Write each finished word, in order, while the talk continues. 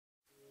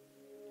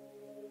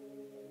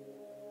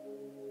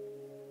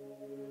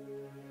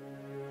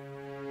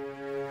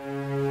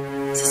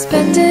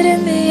suspended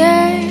in the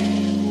air,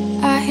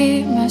 I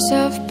hear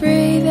myself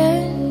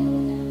breathing,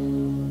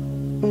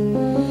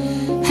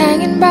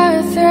 hanging by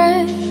a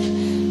thread.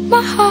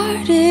 My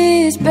heart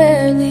is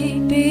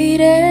barely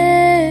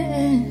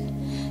beating.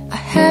 I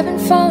haven't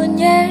fallen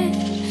yet,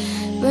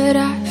 but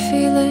I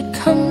feel it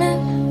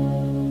coming.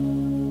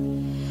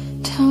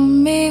 Tell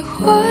me,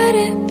 would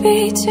it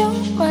be too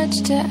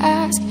much to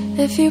ask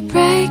if you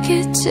break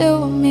it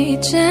to me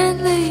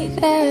gently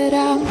that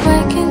I'm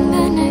waking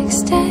the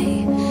next day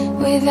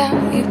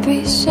without you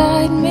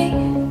beside me?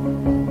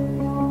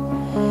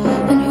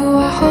 And who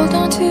I hold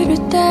on to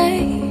today,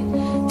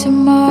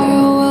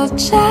 tomorrow will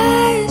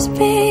just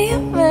be a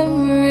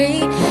memory.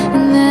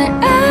 And that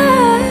I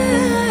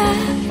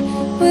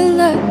will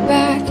look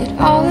back at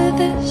all of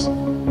this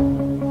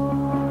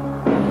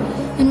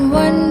and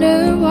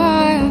wonder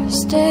why I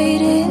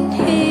stayed in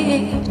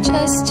here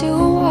just to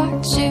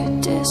watch you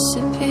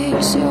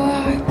disappear. So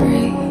I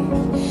breathe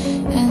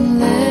and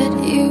let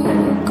you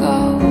go.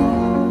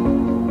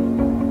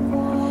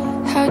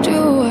 How do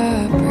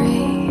I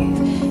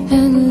breathe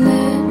and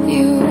let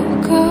you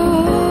go?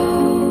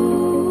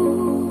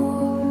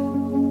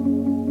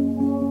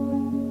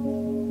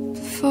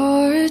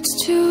 Before it's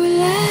too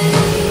late,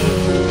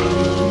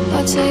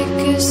 I'll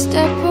take a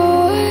step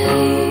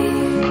away.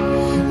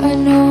 I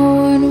know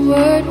one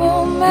word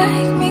won't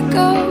make me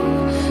go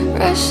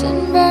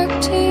rushing back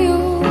to you,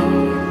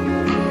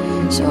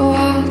 so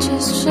I'll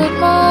just shut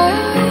my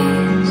eyes